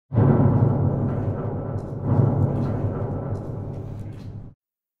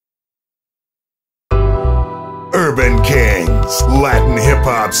Urban Kings, Latin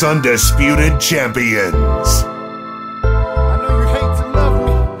hip-hop's undisputed champions. I know you hate to love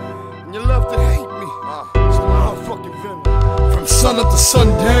me, and you love to hate me. It's the motherfucking villain. From sun up to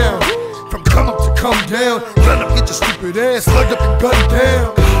sundown, from come up to come down. Run up, get your stupid ass slugged up and gunned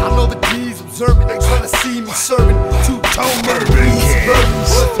down. I know the D's observing, they tryna see me serving two-tone Urban Kings.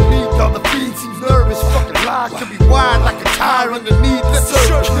 What's the need? All the feed seems nervous. Fucking lie could be wide like a tire underneath the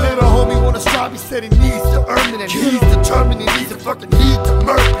surface. Little homie wanna strive, he said he needs to earn it, and he's determined he needs to fucking need to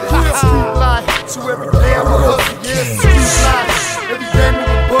murder. Street life, so every day I'm a hustle. Yeah, street life. Every day I'm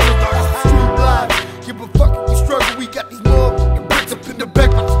a bundle, dog. Street life. Give a fuck if we struggle, we got these motherfucking bricks up in the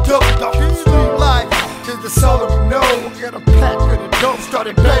back like the double, dog. Street life, cause that's all that we know. We got a pack of the dope,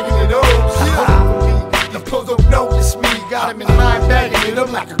 started bagging it up. The pros don't notice me. Got him in line bagging it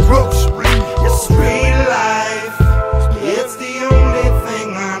up like a grocery. It's street life, it's the only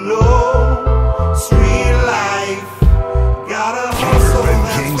thing I know. Street life, gotta hustle, Urban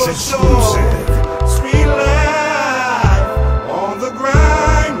that's Kings for exclusive. sure. Street life, on the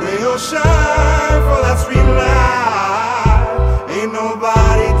grind, they'll shine for that street life. Ain't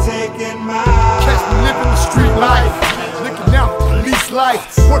nobody taking mine. Catch me living the street life, looking out for police life.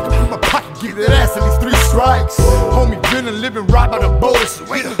 Working from my pocket, give that ass at least 3 strikes. Homie been a living right by the border, so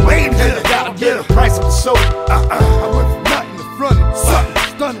wait until I gotta get a price on the soul. I went from nothing to frontin', something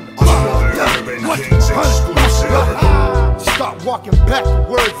stunning. Urban Kings exclusive. Start walking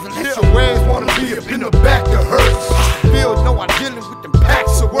backwards and let your ass wanna be up in the back of hers. Still know I'm dealing with them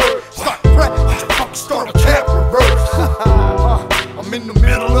packs of words. Start prep, fucking start a cap reverse. I'm in the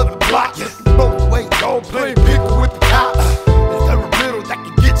middle of the block, both ways, don't play pickle with the cops. Is there a riddle that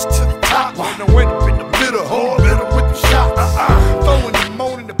can get you to the top? Wanna win up in the middle, whole middle with the shots. Throwing the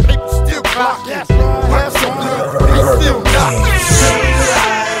moan in the paper, still clocking. Have some little, they still knocking. Street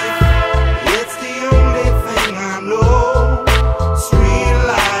life, it's the only thing I know. Street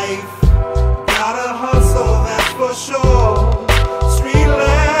life, gotta hustle, that's for sure. Street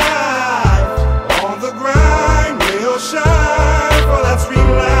life, on the grind, they'll shine for that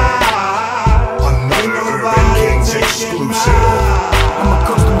street life. Ain't Urban nobody Kings taking exclusive. mine. I'm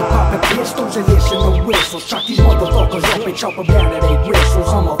accustomed to popping pistols and listening to whistles. Shot these motherfuckers up and chop them down to their whistles.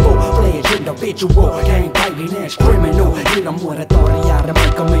 I'm a full-fledged individual, gang banging and criminal. Hit them with authority, I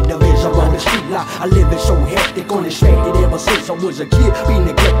make them indivisible. The street life, I live it so hectic, unexpected ever since I was a kid. Be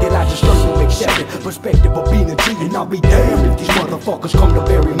neglected, I just learned to accept it. Perspective of being a G, and I'll be damned if these motherfuckers come to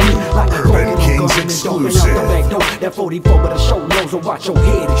bury me. Like a Urban fucking Kings gun and dumping out exclusive. the back door. That 44 with a show nose will watch your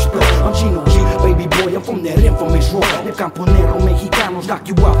head explode. I'm Chino G, baby boy, I'm from that infamous roar. The camponero mexicanos knock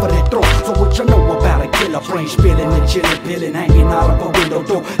you out for that throw. So what you know about a killer? Brain spilling and chillin', pillin', hanging out of a window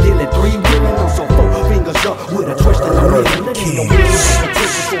door. Dealing 3 women, also 4 fingers up with a twist in the middle. It ain't no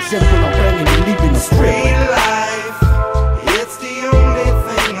competition, so simple, I'm banging and leaving the Street script. life, it's the only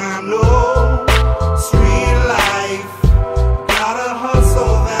thing I know. Street life, gotta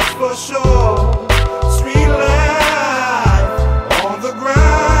hustle, that's for sure. Street life, on the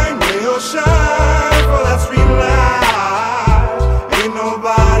grind, they'll shine for that street life. Ain't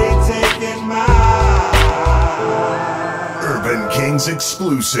nobody taking mine. Urban Kings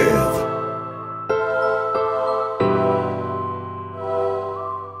exclusive.